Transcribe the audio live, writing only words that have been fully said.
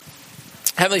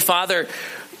Heavenly Father,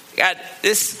 God,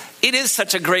 it is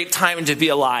such a great time to be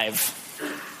alive.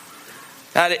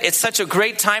 God, it's such a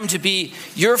great time to be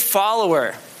your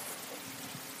follower.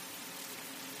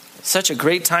 It's such a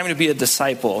great time to be a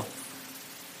disciple.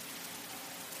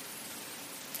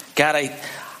 God,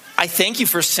 I thank you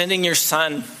for sending your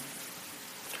Son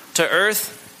to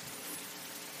earth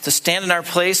to stand in our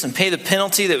place and pay the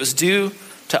penalty that was due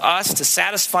to us to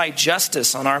satisfy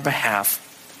justice on our behalf.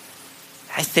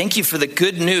 I thank you for the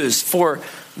good news, for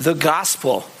the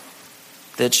gospel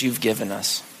that you've given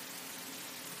us.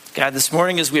 God, this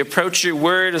morning as we approach your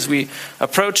word, as we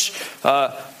approach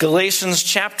Galatians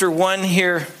chapter 1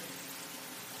 here,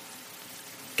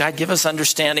 God, give us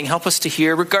understanding. Help us to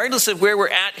hear. Regardless of where we're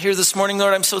at here this morning,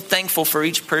 Lord, I'm so thankful for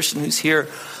each person who's here,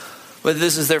 whether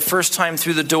this is their first time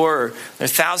through the door or their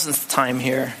 1,000th time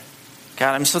here.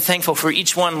 God, I'm so thankful for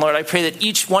each one, Lord. I pray that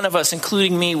each one of us,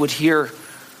 including me, would hear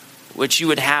what you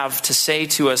would have to say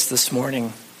to us this morning.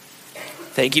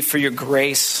 Thank you for your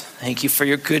grace. Thank you for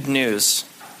your good news.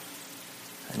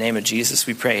 In the name of Jesus,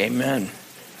 we pray. Amen.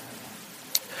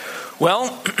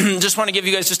 Well, just want to give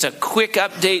you guys just a quick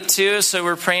update too. So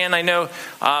we're praying. I know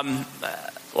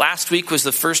last week was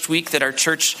the first week that our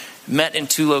church met in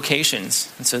 2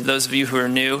 locations. And so those of you who are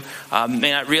new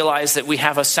may not realize that we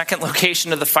have a second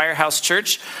location of the Firehouse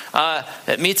Church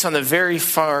that meets on the very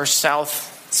far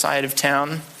south side of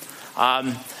town.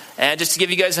 And just to give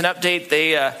you guys an update,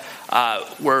 they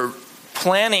were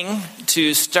planning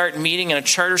to start meeting in a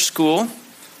charter school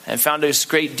and found this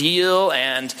great deal,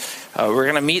 and we're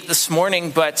going to meet this morning,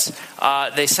 but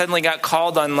they suddenly got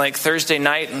called on like Thursday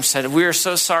night and said, we are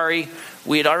so sorry,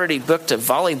 we had already booked a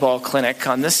volleyball clinic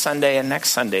on this Sunday and next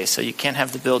Sunday, so you can't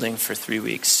have the building for 3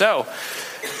 weeks. So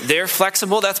they're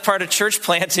flexible. That's part of church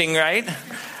planting, right?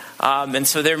 And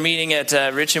so they're meeting at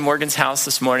Rich and Morgan's house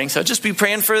this morning. So just be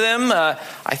praying for them.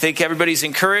 I think everybody's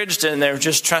encouraged, and they're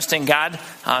just trusting God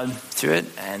through it,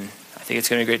 and I think it's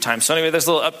going to be a great time. So anyway, there's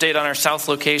a little update on our south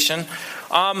location.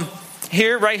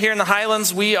 Right here in the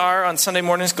Highlands, we are on Sunday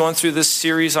mornings going through this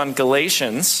series on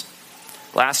Galatians.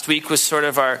 Last week was sort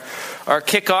of our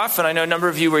kickoff, and I know a number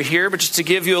of you were here, but just to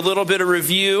give you a little bit of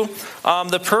review,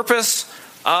 the purpose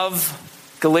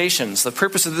of Galatians, the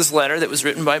purpose of this letter that was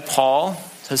written by Paul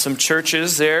to some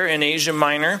churches there in Asia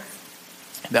Minor,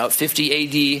 about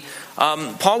 50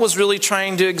 AD. Paul was really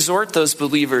trying to exhort those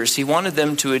believers. He wanted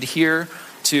them to adhere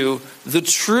to the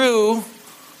true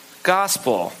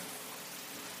gospel.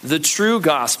 The true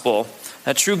gospel.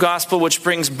 A true gospel which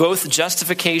brings both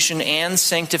justification and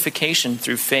sanctification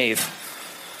through faith.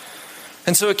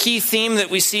 And so a key theme that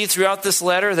we see throughout this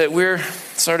letter that we're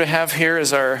sort of have here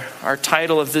as our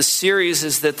title of this series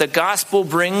is that the gospel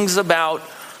brings about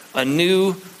a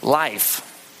new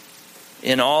life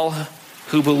in all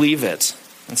who believe it.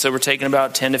 And so we're taking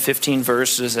about 10 to 15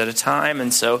 verses at a time.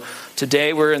 And so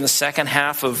today we're in the second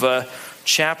half of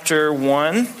chapter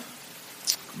 1.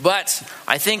 But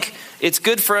I think it's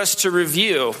good for us to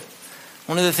review.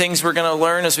 One of the things we're going to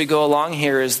learn as we go along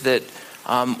here is that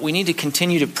we need to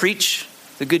continue to preach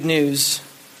the good news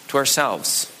to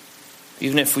ourselves,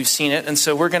 even if we've seen it. And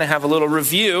so we're going to have a little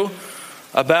review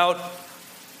about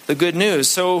the good news.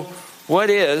 So what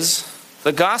is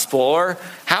the gospel, or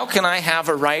how can I have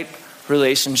a right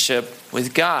relationship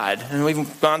with God? And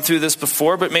we've gone through this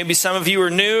before, but maybe some of you are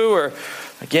new, or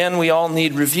again, we all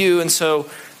need review. And so I'm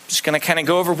just going to kind of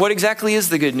go over what exactly is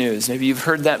the good news. Maybe you've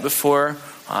heard that before.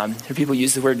 Hear people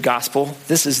use the word gospel.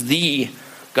 This is the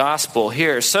gospel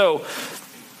here. So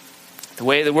the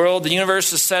way the world, the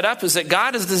universe is set up is that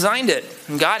God has designed it.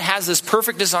 And God has this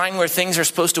perfect design where things are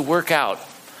supposed to work out.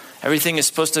 Everything is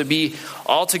supposed to be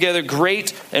altogether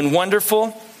great and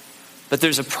wonderful. But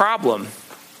there's a problem.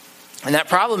 And that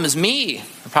problem is me.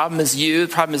 The problem is you.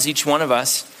 The problem is each one of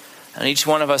us. And each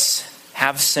one of us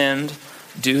have sinned,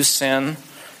 do sin.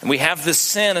 And we have this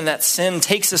sin, and that sin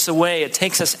takes us away. It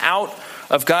takes us out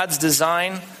of God's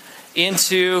design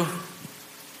into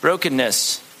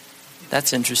brokenness.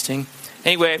 That's interesting.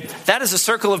 Anyway, that is a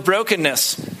circle of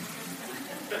brokenness.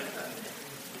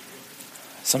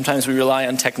 Sometimes we rely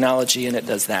on technology, and it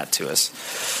does that to us.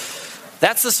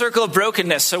 That's the circle of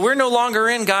brokenness. So we're no longer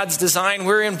in God's design.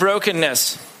 We're in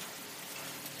brokenness.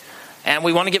 And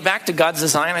we want to get back to God's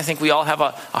design. I think we all have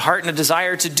a heart and a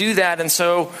desire to do that. And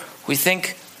so we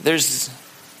think there's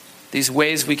these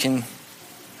ways we can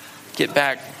get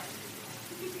back.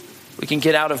 We can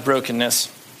get out of brokenness.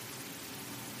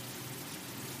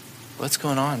 What's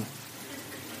going on?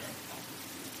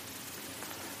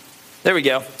 There we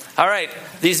go. All right.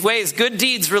 These ways, good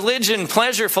deeds, religion,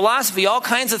 pleasure, philosophy, all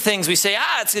kinds of things. We say,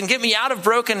 it's going to get me out of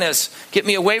brokenness, get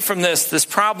me away from this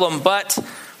problem. But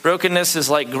brokenness is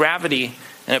like gravity.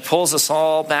 and it pulls us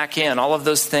all back in. All of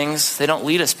those things, they don't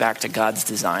lead us back to God's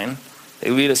design.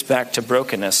 They lead us back to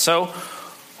brokenness. So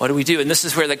what do we do? And this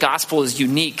is where the gospel is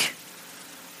unique.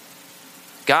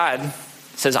 God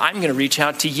says, I'm going to reach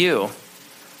out to you.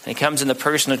 And he comes in the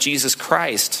person of Jesus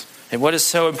Christ. And what is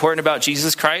so important about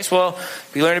Jesus Christ? Well,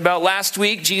 we learned about last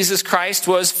week, Jesus Christ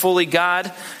was fully God,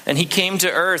 and he came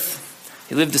to earth.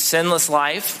 He lived a sinless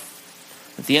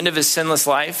life. At the end of his sinless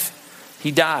life,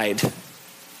 he died.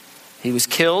 He was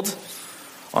killed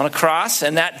on a cross,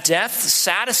 and that death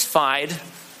satisfied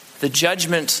the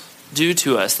judgment due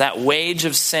to us, that wage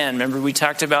of sin. Remember we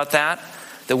talked about that?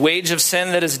 The wage of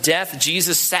sin that is death.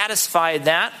 Jesus satisfied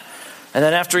that. And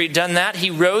then after he'd done that,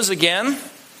 he rose again,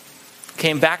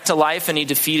 came back to life, and he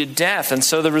defeated death. And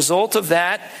so the result of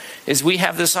that is we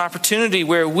have this opportunity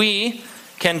where we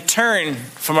can turn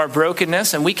from our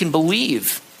brokenness and we can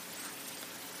believe.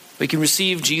 We can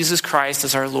receive Jesus Christ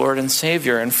as our Lord and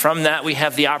Savior. And from that, we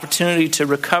have the opportunity to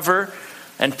recover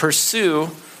and pursue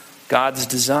God's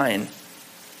design.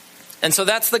 And so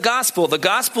that's the gospel. The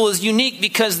gospel is unique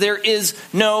because there is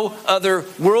no other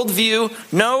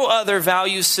worldview, no other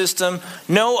value system,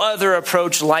 no other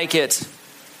approach like it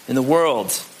in the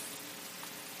world.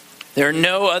 There are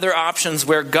no other options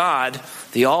where God,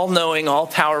 the all-knowing,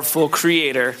 all-powerful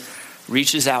Creator,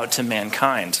 reaches out to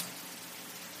mankind.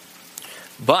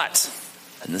 But,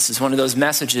 and this is one of those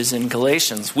messages in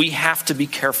Galatians, we have to be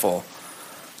careful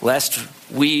lest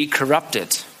we corrupt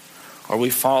it or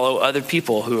we follow other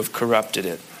people who have corrupted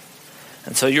it.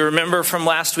 And so you remember from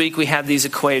last week we had these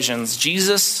equations.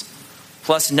 Jesus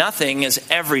plus nothing is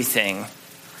everything.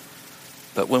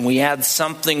 But when we add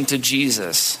something to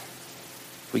Jesus,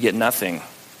 we get nothing.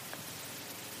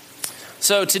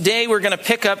 So today we're going to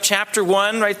pick up chapter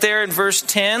 1 right there in verse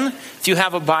 10. If you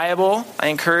have a Bible, I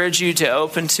encourage you to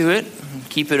open to it.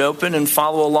 Keep it open and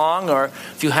follow along. Or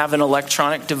if you have an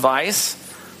electronic device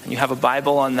and you have a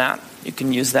Bible on that, you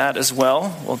can use that as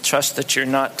well. We'll trust that you're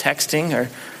not texting or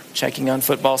checking on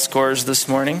football scores this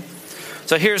morning.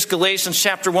 So here's Galatians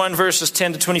chapter 1, verses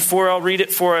 10 to 24. I'll read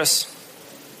it for us.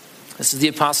 This is the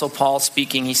Apostle Paul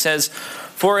speaking. He says,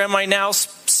 "For am I now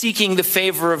seeking the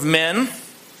favor of men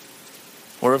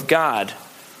or of God?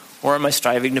 Or am I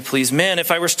striving to please men? If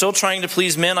I were still trying to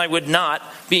please men, I would not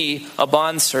be a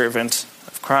bondservant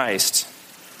of Christ.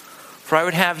 For I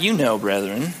would have you know,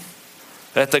 brethren,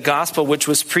 that the gospel which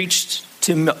was preached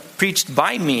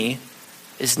by me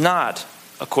is not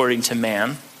according to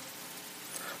man.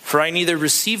 For I neither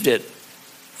received it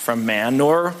from man,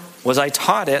 nor was I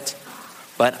taught it,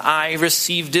 but I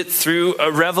received it through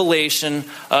a revelation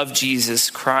of Jesus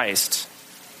Christ.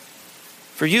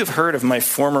 For you have heard of my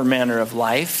former manner of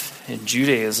life in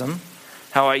Judaism,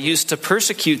 how I used to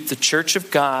persecute the church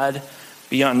of God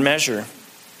beyond measure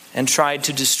and tried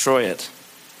to destroy it.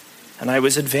 And I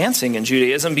was advancing in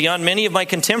Judaism beyond many of my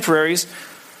contemporaries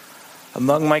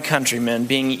among my countrymen,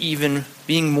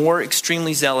 being more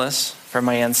extremely zealous for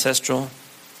my ancestral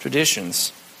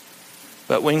traditions.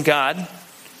 But when God,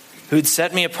 who had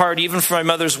set me apart even from my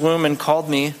mother's womb and called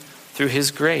me through his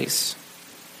grace,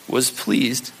 was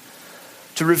pleased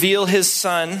to reveal his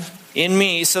Son in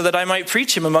me so that I might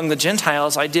preach him among the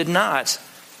Gentiles, I did not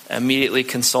immediately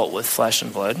consult with flesh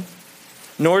and blood,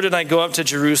 nor did I go up to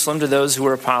Jerusalem to those who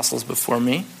were apostles before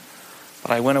me,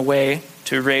 but I went away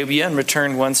to Arabia and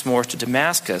returned once more to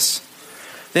Damascus.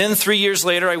 Then 3 years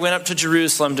later I went up to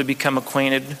Jerusalem to become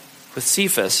acquainted with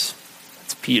Cephas,"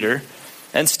 that's Peter,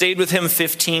 "and stayed with him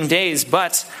 15 days,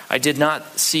 but I did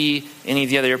not see any of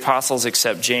the other apostles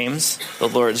except James, the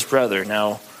Lord's brother.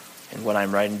 Now, in what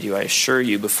I'm writing to you, I assure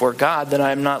you before God that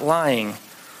I am not lying.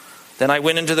 Then I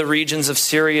went into the regions of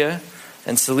Syria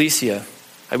and Cilicia.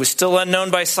 I was still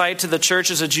unknown by sight to the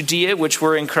churches of Judea which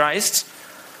were in Christ,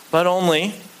 but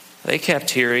only they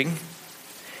kept hearing,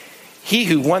 'He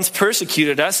who once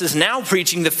persecuted us is now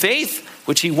preaching the faith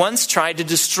which he once tried to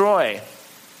destroy.'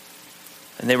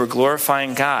 And they were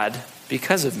glorifying God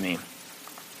because of me."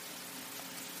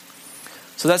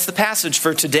 So that's the passage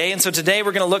for today. And so today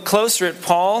we're going to look closer at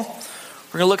Paul.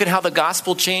 We're going to look at how the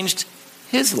gospel changed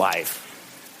his life.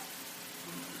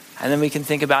 And then we can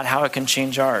think about how it can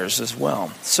change ours as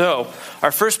well. So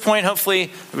our first point,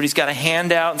 hopefully everybody's got a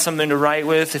handout and something to write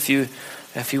with if you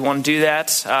want to do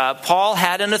that. Paul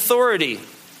had an authority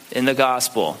in the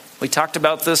gospel. We talked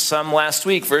about this some last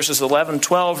week. Verses 11,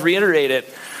 12 reiterate it.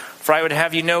 "For I would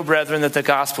have you know, brethren, that the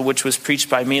gospel which was preached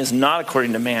by me is not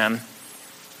according to man.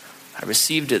 I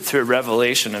received it through a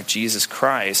revelation of Jesus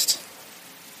Christ."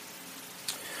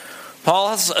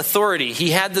 Paul's authority.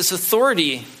 He had this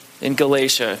authority in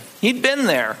Galatia. He'd been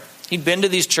there. He'd been to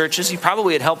these churches. He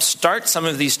probably had helped start some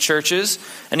of these churches.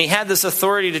 And he had this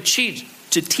authority to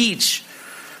teach.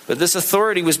 But this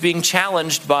authority was being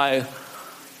challenged by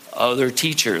other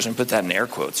teachers. And put that in air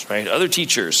quotes, right? Other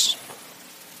teachers.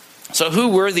 So who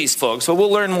were these folks? Well, we'll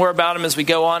learn more about them as we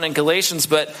go on in Galatians.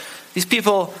 But these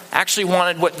people actually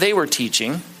wanted what they were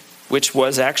teaching, which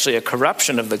was actually a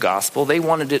corruption of the gospel. They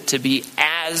wanted it to be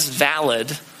as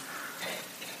valid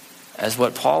as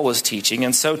what Paul was teaching.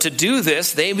 And so to do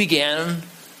this, they began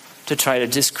to try to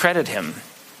discredit him,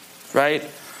 right?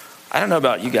 I don't know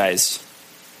about you guys.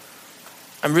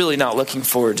 I'm really not looking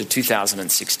forward to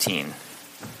 2016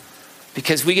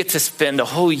 because we get to spend a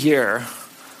whole year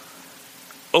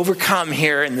overcome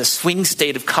here in the swing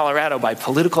state of Colorado by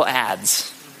political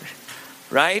ads,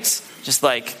 right? Just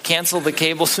like cancel the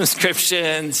cable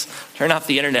subscriptions, turn off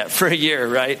the internet for a year,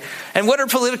 right? And what are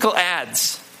political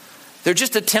ads? They're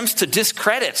just attempts to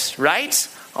discredit, right?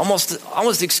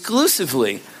 Almost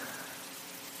exclusively.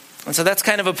 And so that's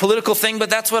kind of a political thing, but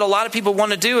that's what a lot of people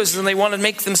want to do is when they want to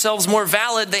make themselves more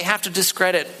valid, they have to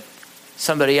discredit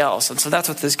somebody else. And so that's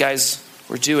what these guys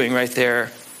were doing right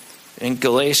there in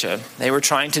Galatia. They were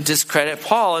trying to discredit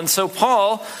Paul. And so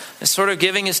Paul is sort of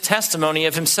giving his testimony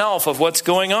of himself, of what's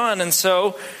going on. And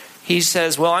so he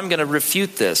says, well, I'm going to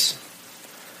refute this.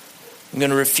 I'm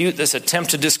going to refute this attempt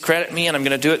to discredit me, and I'm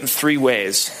going to do it in 3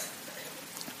 ways.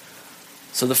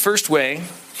 So the first way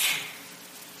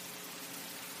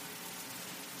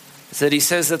is that he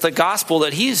says that the gospel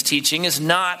that he is teaching is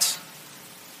not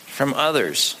from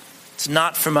others. It's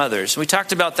not from others. We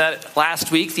talked about that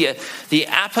last week. The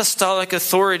apostolic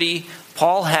authority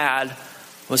Paul had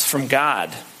was from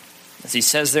God. As he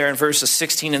says there in verses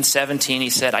 16 and 17, he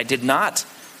said, I did not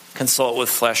consult with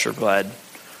flesh or blood,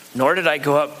 nor did I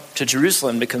go up to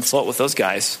Jerusalem to consult with those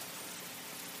guys.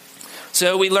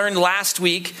 So we learned last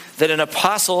week that an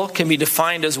apostle can be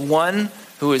defined as one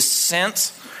who is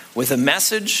sent with a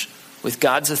message with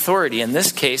God's authority. In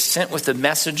this case, sent with the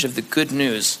message of the good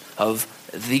news of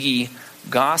the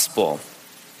gospel.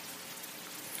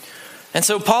 And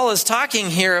so Paul is talking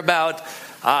here about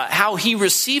how he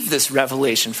received this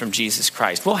revelation from Jesus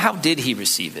Christ. Well, how did he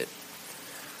receive it?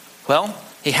 Well,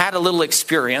 he had a little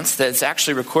experience that's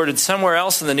actually recorded somewhere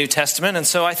else in the New Testament. And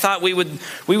so I thought we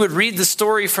would read the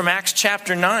story from Acts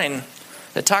chapter 9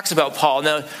 that talks about Paul.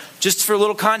 Now, just for a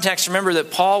little context, remember that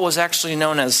Paul was actually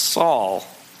known as Saul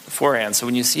beforehand. So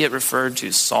when you see it referred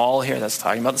to Saul here, that's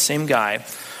talking about the same guy,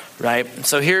 right?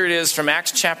 So here it is from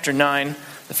Acts chapter 9,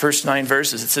 the first 9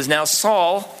 verses. It says, now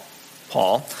Saul,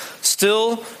 Paul,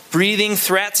 still breathing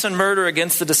threats and murder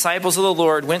against the disciples of the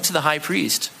Lord, went to the high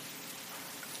priest.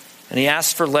 And he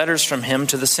asked for letters from him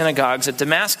to the synagogues at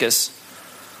Damascus,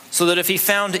 so that if he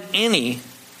found any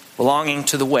belonging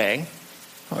to the way,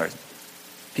 or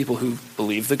people who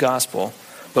believe the gospel,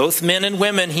 both men and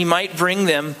women, he might bring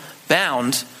them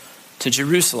bound to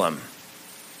Jerusalem.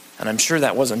 And I'm sure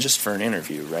that wasn't just for an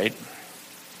interview, right?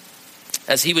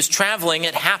 As he was traveling,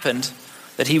 it happened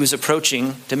that he was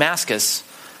approaching Damascus,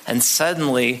 and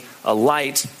suddenly a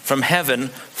light from heaven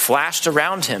flashed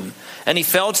around him, and he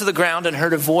fell to the ground and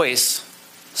heard a voice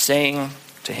saying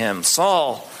to him,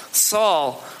 Saul,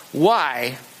 Saul,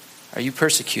 why are you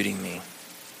persecuting me?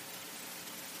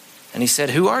 And he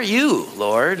said, who are you,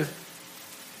 Lord?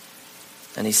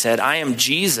 And he said, I am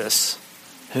Jesus,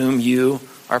 whom you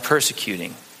are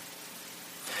persecuting.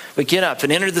 But get up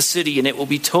and enter the city, and it will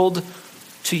be told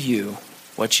to you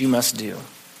what you must do.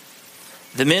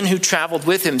 The men who traveled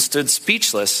with him stood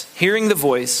speechless, hearing the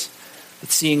voice,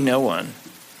 but seeing no one.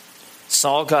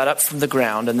 Saul got up from the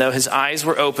ground, and though his eyes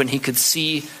were open, he could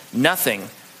see nothing.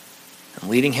 And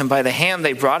leading him by the hand,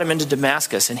 they brought him into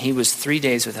Damascus, and he was 3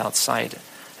 days without sight,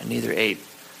 and neither ate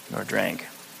nor drank.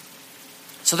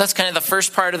 So that's kind of the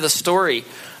first part of the story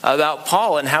about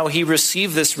Paul and how he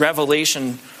received this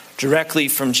revelation directly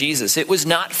from Jesus. It was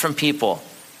not from people.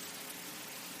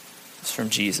 It was from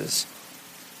Jesus.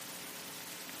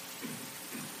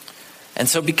 And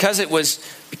so because it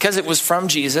was from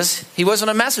Jesus, he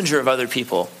wasn't a messenger of other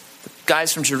people. The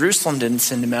guys from Jerusalem didn't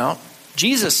send him out.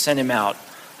 Jesus sent him out.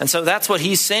 And so that's what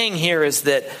he's saying here is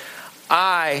that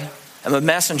I am a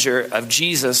messenger of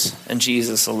Jesus and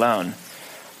Jesus alone.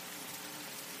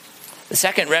 The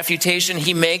second refutation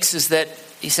he makes is that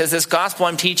he says, this gospel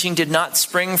I'm teaching did not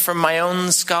spring from my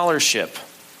own scholarship.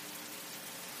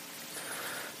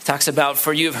 He talks about,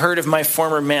 for you have heard of my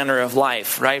former manner of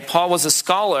life, right? Paul was a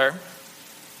scholar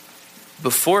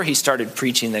before he started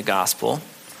preaching the gospel,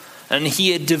 and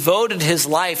he had devoted his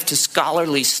life to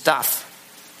scholarly stuff.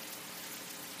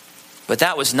 But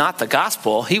that was not the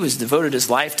gospel. He was devoted his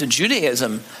life to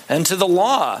Judaism and to the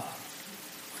law.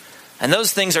 And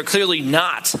those things are clearly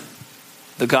not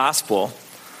the gospel.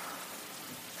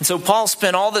 And so Paul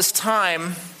spent all this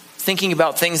time thinking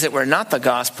about things that were not the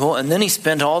gospel, and then he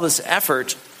spent all this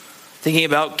effort thinking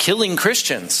about killing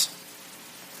Christians.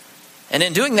 And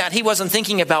in doing that, he wasn't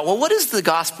thinking about, well, what is the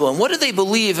gospel, and what do they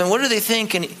believe, and what do they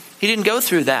think? And he didn't go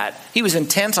through that. He was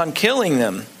intent on killing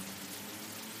them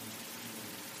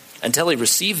until he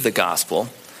received the gospel.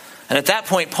 And at that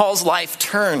point, Paul's life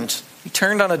turned. He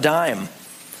turned on a dime.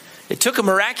 It took a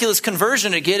miraculous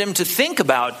conversion to get him to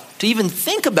even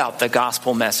think about the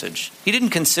gospel message. He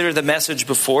didn't consider the message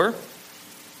before.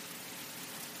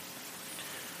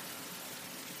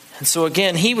 And so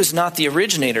again, he was not the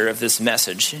originator of this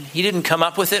message. He didn't come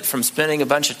up with it from spending a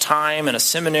bunch of time in a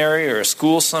seminary or a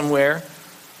school somewhere.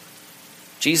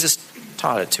 Jesus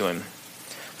taught it to him.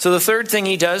 So the third thing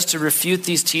he does to refute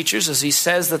these teachers is he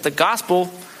says that the gospel,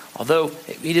 although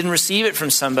he didn't receive it from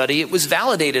somebody, it was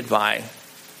validated by,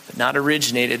 but not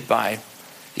originated by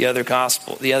the other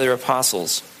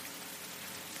apostles.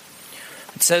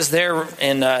 It says there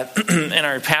in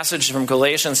our passage from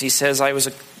Galatians, he says, I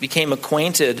became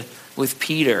acquainted with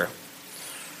Peter.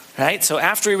 Right? So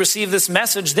after he received this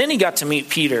message, then he got to meet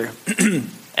Peter.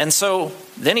 And so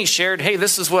then he shared, hey,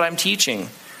 this is what I'm teaching.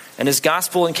 And his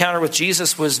gospel encounter with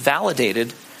Jesus was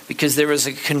validated because there was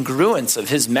a congruence of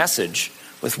his message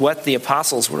with what the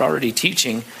apostles were already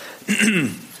teaching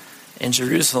in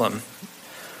Jerusalem.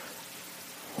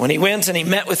 When he went and he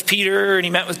met with Peter and he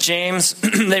met with James,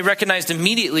 they recognized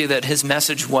immediately that his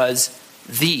message was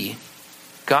the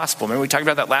gospel. Remember we talked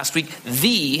about that last week?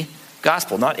 The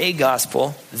gospel, not a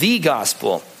gospel, the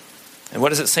gospel. And what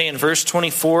does it say in verse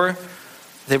 24?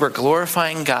 They were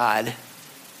glorifying God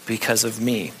because of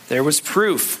me. There was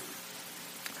proof.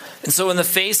 And so in the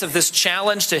face of this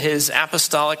challenge to his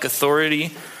apostolic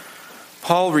authority,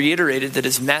 Paul reiterated that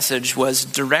his message was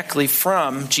directly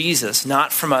from Jesus,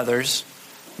 not from others,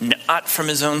 not from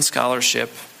his own scholarship,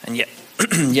 and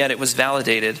yet it was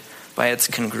validated by its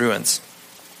congruence.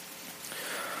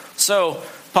 So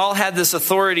Paul had this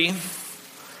authority, and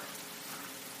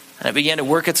it began to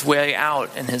work its way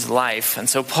out in his life. And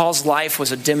so Paul's life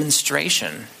was a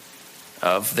demonstration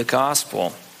of the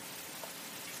gospel.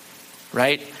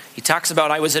 Right? He talks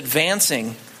about, I was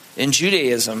advancing in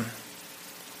Judaism,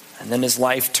 and then his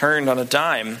life turned on a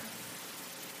dime.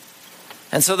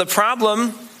 And so the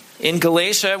problem in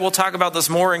Galatia, we'll talk about this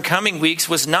more in coming weeks,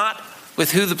 was not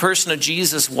with who the person of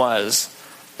Jesus was.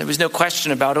 There was no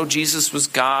question about, Jesus was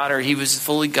God, or he was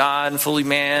fully God and fully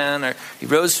man, or he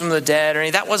rose from the dead, or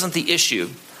anything. That wasn't the issue.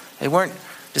 They weren't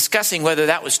discussing whether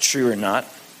that was true or not.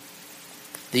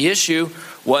 The issue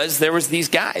was there was these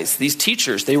guys, these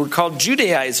teachers. They were called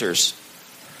Judaizers.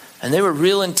 And they were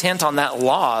real intent on that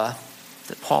law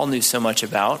that Paul knew so much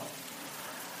about.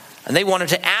 And they wanted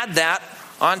to add that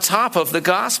on top of the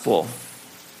gospel.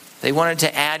 They wanted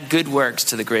to add good works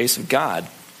to the grace of God.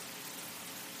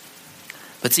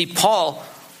 But see, Paul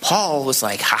was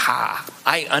like,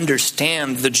 I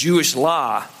understand the Jewish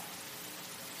law.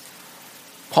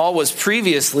 Paul was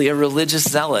previously a religious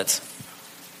zealot.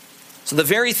 So the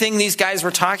very thing these guys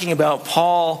were talking about,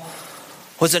 Paul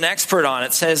was an expert on.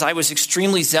 It says, I was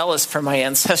extremely zealous for my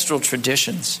ancestral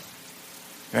traditions.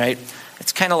 Right?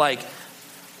 It's kind of like,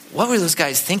 what were those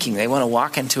guys thinking? They want to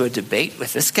walk into a debate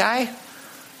with this guy?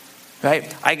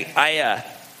 Right? I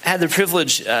had the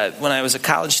privilege when I was a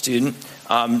college student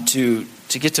to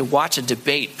get to watch a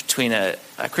debate between a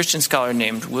Christian scholar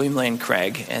named William Lane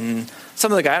Craig and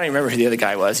some of the guy, I don't even remember who the other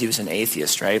guy was. He was an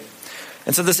atheist, right?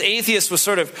 And so this atheist was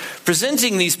sort of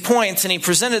presenting these points, and he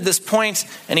presented this point,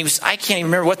 and I can't even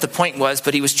remember what the point was,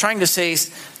 but he was trying to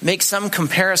make some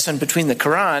comparison between the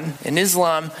Quran and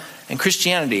Islam and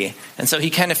Christianity. And so he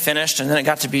kind of finished, and then it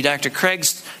got to be Dr.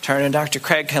 Craig's turn, and Dr.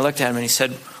 Craig kind of looked at him and he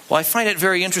said, well, I find it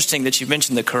very interesting that you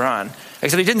mentioned the Quran.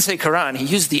 Except he didn't say Quran, he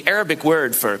used the Arabic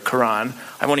word for Quran.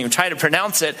 I won't even try to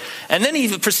pronounce it. And then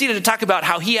he proceeded to talk about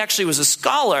how he actually was a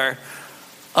scholar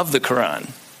of the Quran.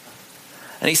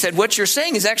 And he said, what you're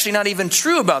saying is actually not even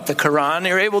true about the Quran.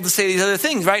 You're able to say these other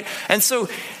things, right? And so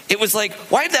it was like,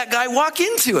 why did that guy walk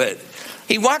into it?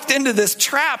 He walked into this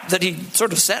trap that he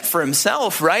sort of set for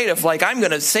himself, right? Of like, I'm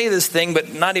going to say this thing,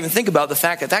 but not even think about the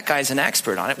fact that that guy's an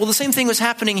expert on it. Well, the same thing was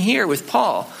happening here with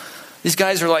Paul. These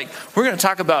guys are like, we're going to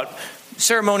talk about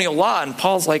ceremonial law. And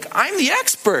Paul's like, I'm the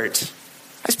expert.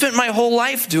 I spent my whole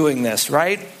life doing this,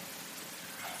 right?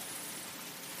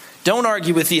 Don't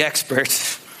argue with the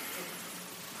expert.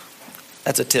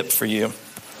 That's a tip for you.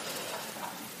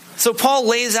 So Paul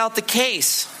lays out the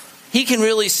case. He can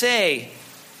really say,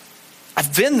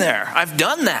 I've been there. I've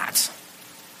done that.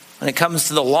 When it comes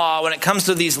to the law, when it comes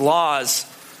to these laws,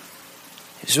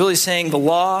 he's really saying the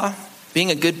law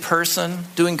being a good person,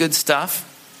 doing good stuff,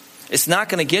 it's not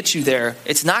going to get you there.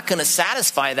 It's not going to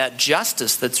satisfy that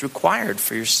justice that's required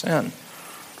for your sin.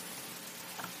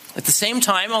 At the same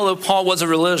time, although Paul was a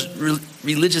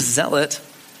religious zealot,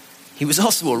 he was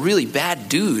also a really bad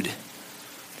dude.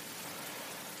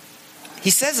 He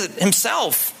says it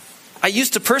himself. I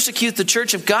used to persecute the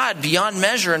church of God beyond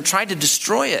measure and tried to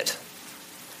destroy it.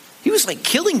 He was like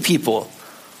killing people.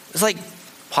 It was like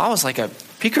Paul was like a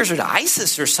precursor to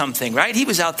ISIS or something, right? He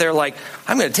was out there like,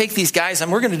 I'm going to take these guys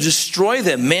and we're going to destroy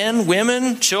them. Men,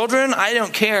 women, children, I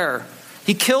don't care.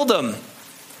 He killed them.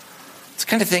 It's the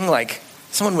kind of thing like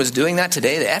if someone was doing that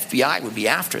today, the FBI would be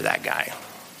after that guy,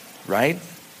 right?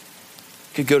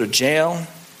 Could go to jail.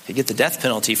 Could get the death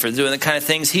penalty for doing the kind of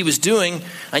things he was doing.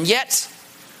 And yet,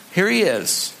 here he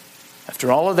is.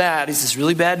 After all of that, he's this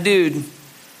really bad dude.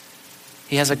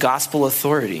 He has a gospel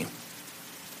authority.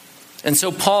 And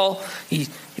so Paul, he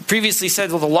previously said,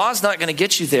 well, the law's not going to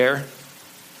get you there.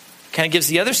 Kind of gives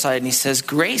the other side, and he says,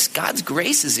 grace, God's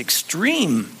grace is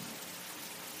extreme.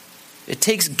 It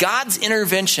takes God's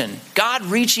intervention, God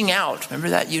reaching out. Remember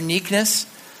that uniqueness?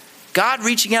 God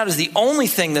reaching out is the only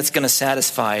thing that's going to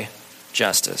satisfy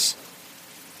justice.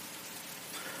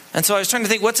 And so I was trying to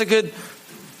think, what's a good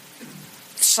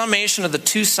summation of the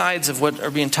two sides of what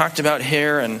are being talked about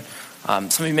here? And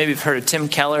some of you maybe have heard of Tim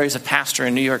Keller. He's a pastor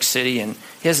in New York City, and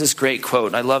he has this great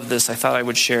quote. I love this. I thought I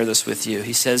would share this with you.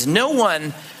 He says, no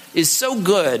one is so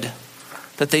good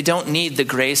that they don't need the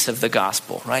grace of the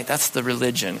gospel, right? That's the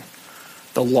religion,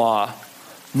 the law.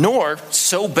 Nor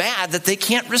so bad that they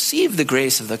can't receive the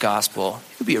grace of the gospel.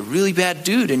 You could be a really bad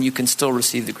dude and you can still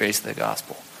receive the grace of the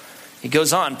gospel. He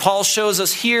goes on. Paul shows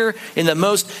us here in the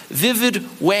most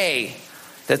vivid way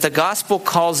that the gospel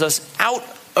calls us out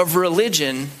of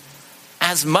religion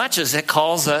as much as it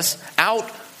calls us out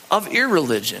of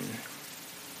irreligion.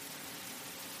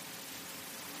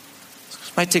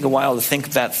 It might take a while to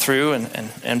think that through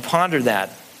and ponder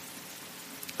that.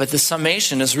 But the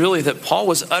summation is really that Paul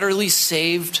was utterly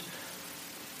saved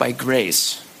by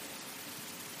grace.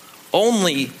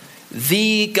 Only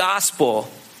the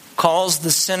gospel calls the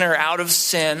sinner out of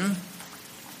sin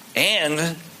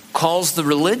and calls the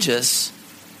religious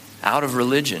out of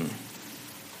religion.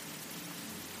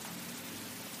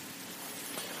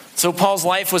 So Paul's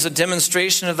life was a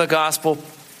demonstration of the gospel.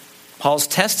 Paul's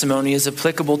testimony is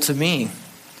applicable to me.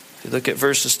 If you look at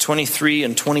verses 23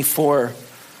 and 24,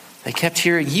 they kept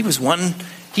hearing he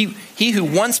who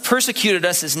once persecuted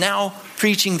us is now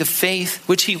preaching the faith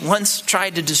which he once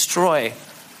tried to destroy.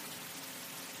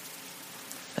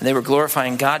 And they were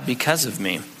glorifying God because of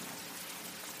me.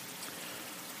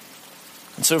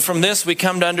 And so from this we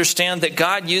come to understand that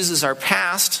God uses our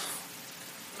past,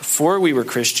 before we were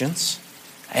Christians,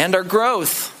 and our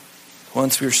growth,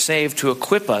 once we were saved, to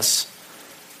equip us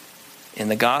in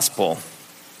the gospel.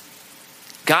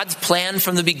 God's plan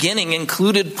from the beginning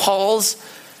included Paul's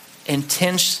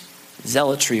intense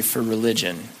zealotry for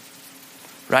religion.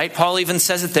 Right? Paul even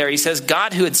says it there. He says,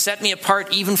 God who had set me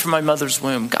apart even from my mother's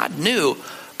womb. God knew.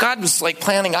 God was like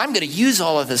planning, I'm going to use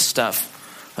all of this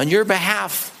stuff on your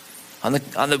behalf,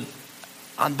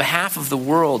 on behalf of the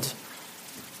world.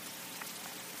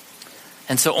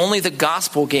 And so only the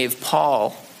gospel gave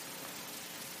Paul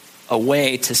a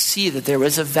way to see that there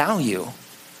was a value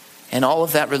in all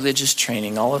of that religious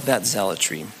training, all of that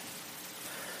zealotry.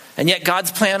 And yet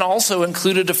God's plan also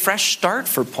included a fresh start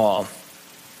for Paul.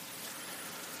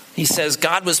 He says,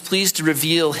 God was pleased to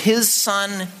reveal his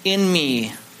Son in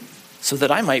me so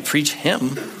that I might preach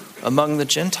him among the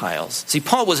Gentiles. See,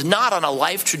 Paul was not on a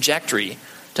life trajectory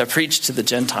to preach to the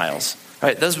Gentiles.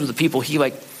 Right? Those were the people he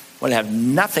would have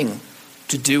nothing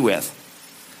to do with.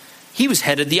 He was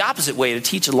headed the opposite way, to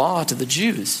teach law to the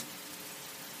Jews.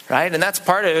 Right? And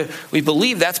we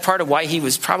believe that's part of why he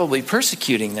was probably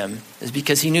persecuting them, is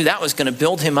because he knew that was going to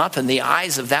build him up in the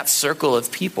eyes of that circle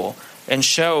of people and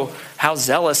show how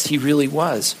zealous he really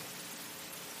was.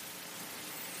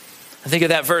 I think of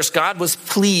that verse, God was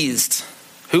pleased.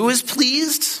 Who was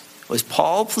pleased? Was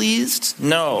Paul pleased?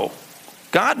 No.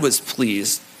 God was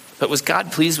pleased. But was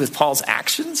God pleased with Paul's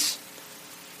actions?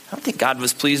 I don't think God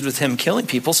was pleased with him killing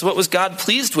people. So what was God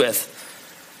pleased with?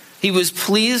 He was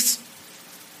pleased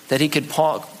that he could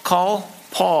call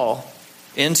Paul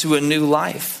into a new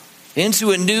life,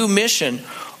 into a new mission.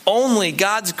 Only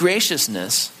God's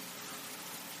graciousness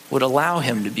would allow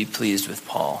him to be pleased with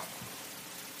Paul.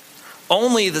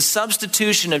 Only the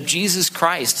substitution of Jesus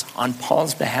Christ on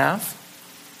Paul's behalf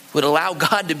would allow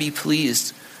God to be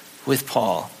pleased with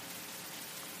Paul.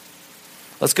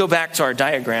 Let's go back to our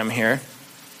diagram here.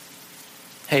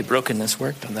 Hey, brokenness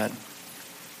worked on that.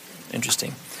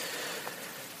 Interesting.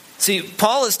 See,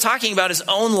 Paul is talking about his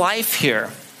own life here.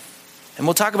 And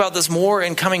we'll talk about this more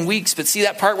in coming weeks. But see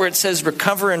that part where it says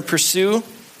recover and pursue?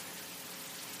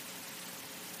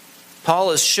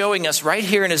 Paul is showing us right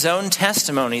here in his own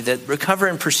testimony that recover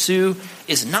and pursue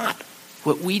is not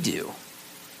what we do.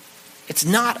 It's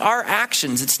not our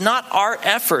actions. It's not our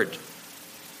effort.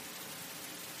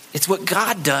 It's what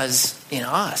God does in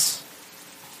us.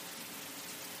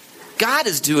 God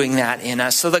is doing that in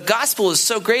us. So the gospel is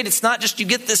so great. It's not just you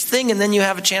get this thing and then you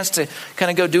have a chance to kind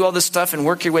of go do all this stuff and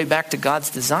work your way back to God's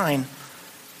design.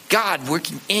 God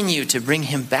working in you to bring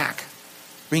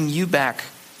you back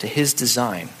to his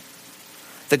design.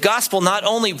 The gospel not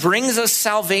only brings us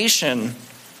salvation,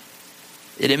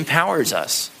 it empowers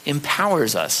us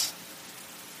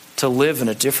to live in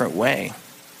a different way.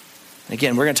 And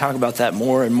again, we're going to talk about that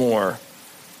more and more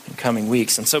in coming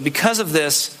weeks. And so because of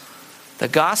this, the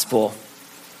gospel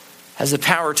has the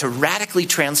power to radically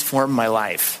transform my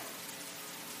life.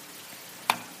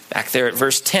 Back there at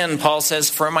verse 10, Paul says,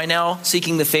 "For am I now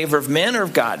seeking the favor of men or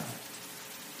of God?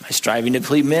 Am I striving to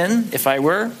please men? If I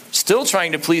were still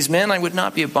trying to please men, I would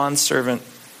not be a bondservant.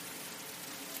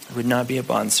 I would not be a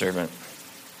bondservant."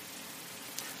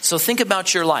 So think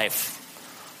about your life.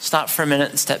 Stop for a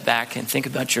minute and step back and think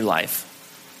about your life.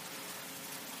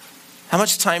 How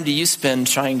much time do you spend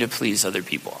trying to please other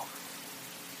people?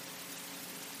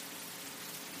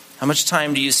 How much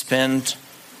time do you spend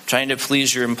trying to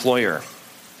please your employer?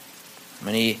 How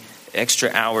many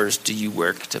extra hours do you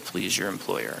work to please your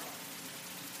employer?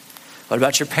 What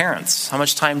about your parents? How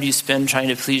much time do you spend trying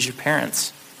to please your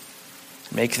parents?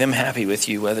 To make them happy with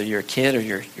you, whether you're a kid or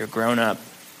you're grown up.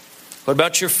 What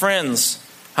about your friends?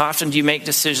 How often do you make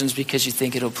decisions because you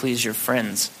think it'll please your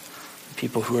friends, the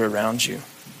people who are around you?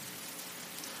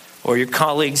 Or your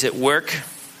colleagues at work?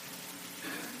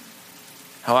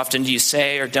 How often do you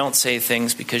say or don't say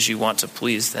things because you want to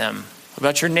please them? What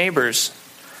about your neighbors?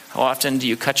 How often do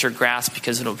you cut your grass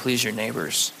because it'll please your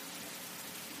neighbors?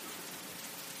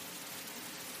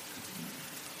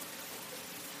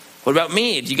 What about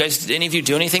me? Did any of you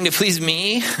do anything to please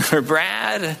me or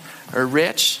Brad or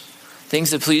Rich? Things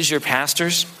that please your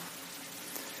pastors?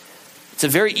 It's a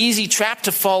very easy trap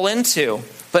to fall into.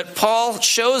 But Paul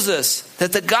shows us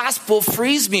that the gospel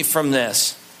frees me from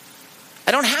this.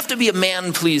 I don't have to be a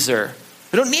man pleaser.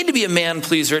 I don't need to be a man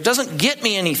pleaser. It doesn't get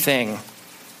me anything.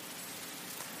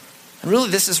 And really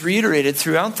this is reiterated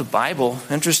throughout the Bible,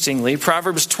 interestingly.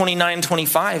 Proverbs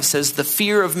 29:25 says, "The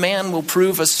fear of man will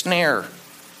prove a snare."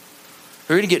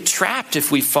 We're going to get trapped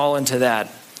if we fall into that,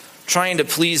 trying to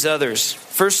please others.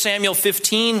 1 Samuel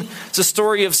 15 is a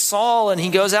story of Saul, and he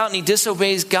goes out and he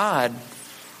disobeys God.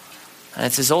 And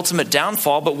it's his ultimate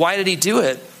downfall, but why did he do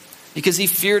it? Because he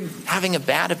feared having a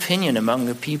bad opinion among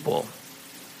the people.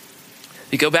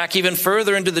 You go back even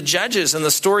further into the Judges and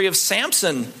the story of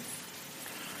Samson.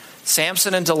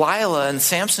 Samson and Delilah, and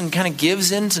Samson kind of gives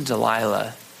in to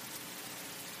Delilah.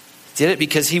 Did it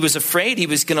because he was afraid he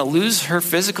was going to lose her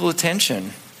physical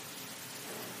attention.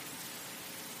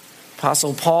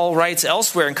 Apostle Paul writes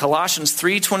elsewhere in Colossians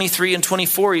 3:23 and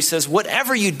 24, he says,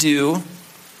 "Whatever you do,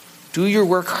 do your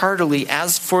work heartily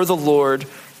as for the Lord,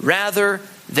 rather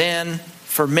than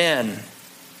for men.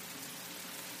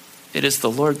 It is the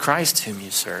Lord Christ whom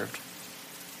you served."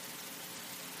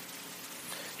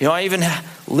 You know, I even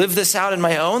lived this out in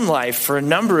my own life for a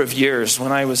number of years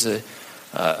when I was a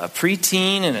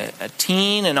preteen and a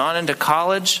teen and on into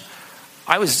college.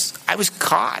 I was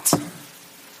caught.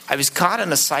 I was caught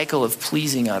in a cycle of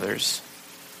pleasing others,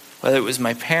 whether it was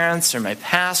my parents or my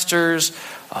pastors,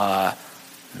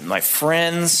 my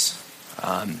friends.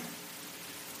 At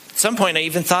some point, I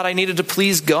even thought I needed to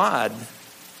please God.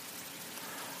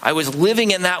 I was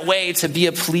living in that way to be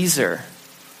a pleaser.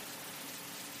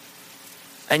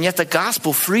 And yet the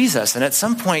gospel frees us. And at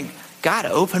some point, God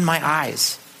opened my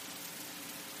eyes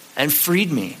and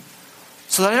freed me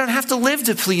so that I don't have to live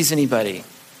to please anybody.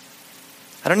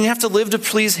 I don't even have to live to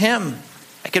please him.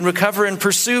 I can recover and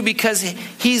pursue because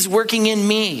he's working in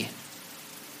me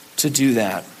to do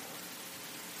that.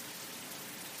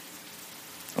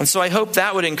 And so I hope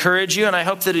that would encourage you, and I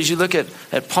hope that as you look at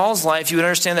Paul's life, you would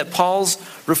understand that Paul's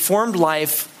reformed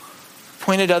life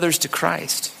pointed others to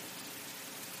Christ.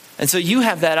 And so you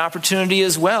have that opportunity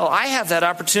as well. I have that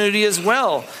opportunity as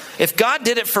well. If God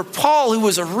did it for Paul, who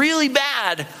was a really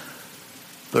bad,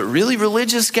 but really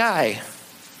religious guy,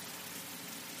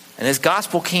 and his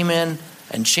gospel came in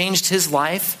and changed his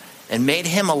life and made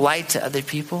him a light to other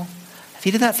people, if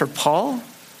he did that for Paul,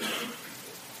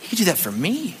 he can do that for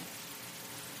me.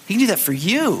 He can do that for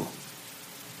you.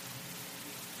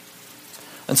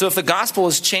 And so if the gospel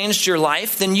has changed your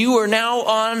life, then you are now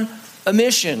on a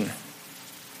mission.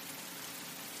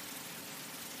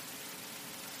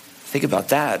 Think about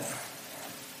that.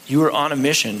 You were on a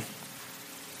mission.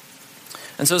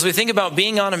 And so as we think about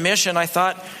being on a mission, I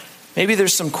thought maybe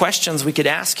there's some questions we could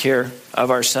ask here of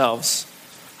ourselves.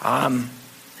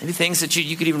 Maybe things that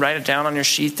you could even write it down on your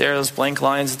sheet there, those blank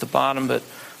lines at the bottom, but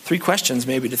 3 questions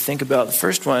maybe to think about. The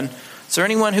first one, is there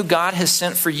anyone who God has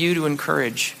sent for you to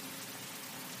encourage?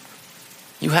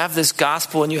 You have this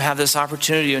gospel and you have this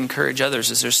opportunity to encourage others.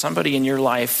 Is there somebody in your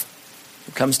life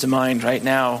who comes to mind right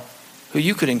now who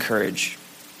you could encourage?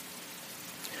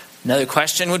 Another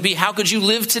question would be, how could you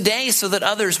live today so that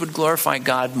others would glorify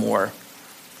God more?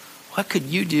 What could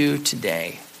you do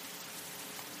today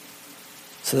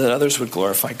so that others would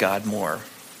glorify God more?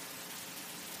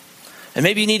 And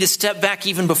maybe you need to step back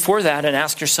even before that and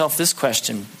ask yourself this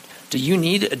question. Do you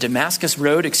need a Damascus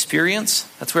Road experience?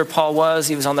 That's where Paul was.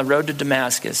 He was on the road to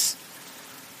Damascus.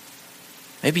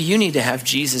 Maybe you need to have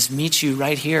Jesus meet you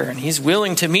right here. And he's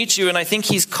willing to meet you. And I think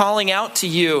he's calling out to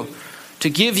you to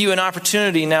give you an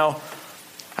opportunity. Now,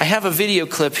 I have a video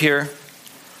clip here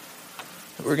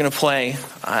that we're going to play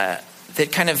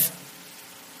that kind of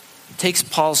takes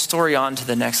Paul's story on to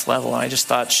the next level. And I just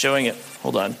thought showing it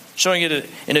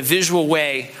in a visual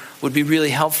way would be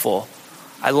really helpful.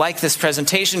 I like this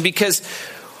presentation because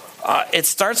it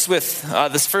starts with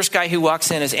this first guy who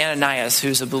walks in is Ananias,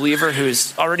 who's a believer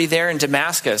who's already there in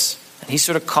Damascus. And he's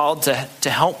sort of called to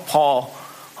help Paul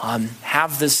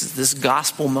have this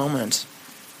gospel moment.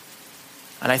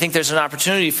 And I think there's an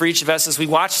opportunity for each of us as we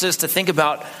watch this to think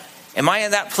about, am I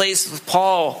in that place with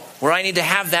Paul where I need to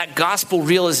have that gospel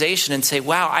realization and say,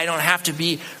 wow, I don't have to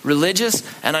be religious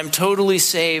and I'm totally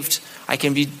saved. I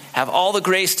can have all the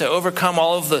grace to overcome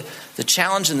all of the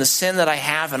challenge and the sin that I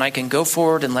have, and I can go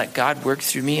forward and let God work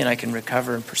through me and I can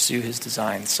recover and pursue his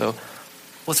design. So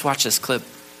let's watch this clip.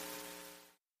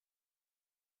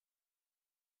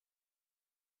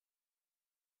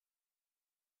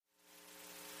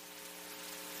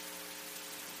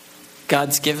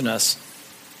 God's given us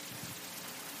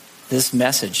this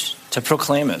message to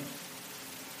proclaim it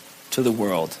to the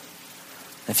world.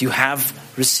 If you have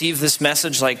received this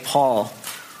message like Paul,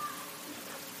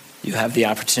 you have the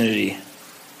opportunity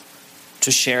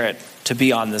to share it, to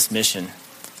be on this mission.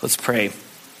 Let's pray.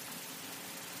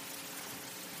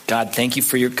 God, thank you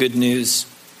for your good news.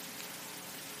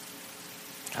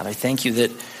 God, I thank you that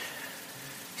you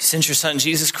sent your son,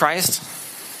 Jesus Christ,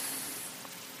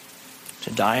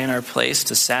 to die in our place,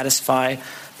 to satisfy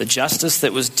the justice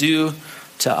that was due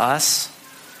to us.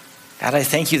 God, I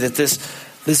thank you that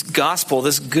this gospel,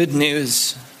 this good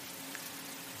news,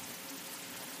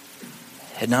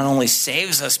 it not only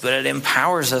saves us, but it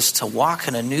empowers us to walk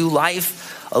in a new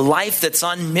life, a life that's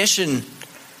on mission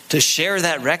to share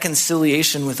that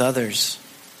reconciliation with others.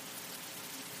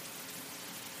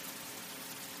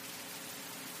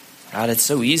 God, it's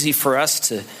so easy for us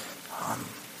to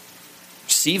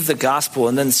receive the gospel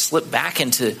and then slip back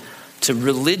into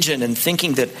religion and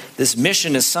thinking that this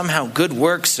mission is somehow good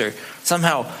works or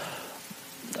somehow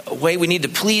a way we need to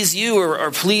please you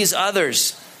or please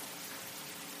others.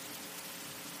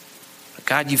 But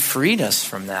God, you freed us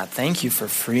from that. Thank you for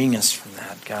freeing us from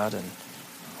that, God. And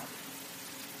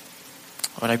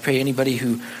Lord, I pray anybody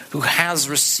who has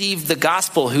received the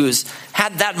gospel, who's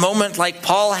had that moment like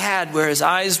Paul had where his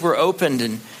eyes were opened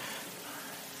and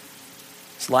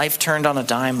his life turned on a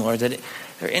dime, Lord, that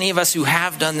there are any of us who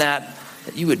have done that,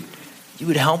 that you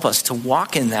would help us to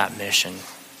walk in that mission.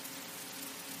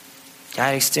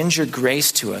 God, extend your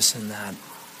grace to us in that.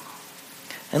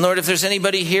 And Lord, if there's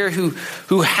anybody here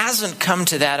who hasn't come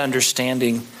to that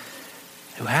understanding,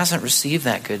 who hasn't received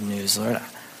that good news, Lord, I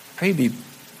pray you be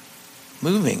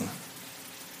moving.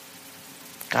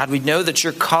 God, we know that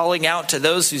you're calling out to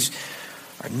those who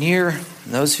are near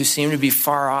and those who seem to be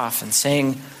far off and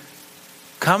saying,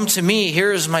 come to me,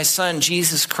 here is my son,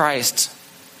 Jesus Christ.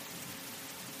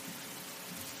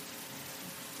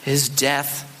 His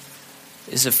death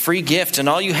is a free gift, and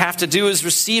all you have to do is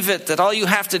receive it. That all you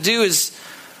have to do is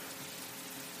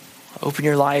open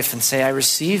your life and say, I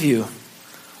receive you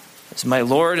as my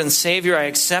Lord and Savior. I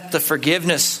accept the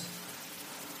forgiveness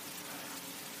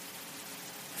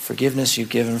you've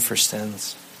given for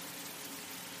sins.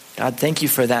 God, thank you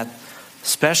for that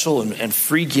special and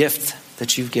free gift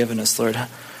that you've given us, Lord.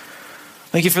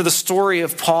 Thank you for the story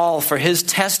of Paul, for his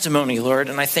testimony, Lord,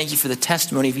 and I thank you for the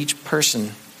testimony of each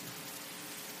person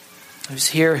who's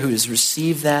here, who has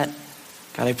received that.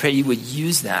 God, I pray you would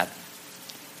use that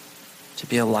to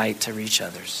be a light to reach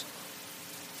others.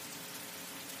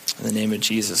 In the name of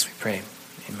Jesus, we pray.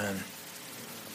 Amen.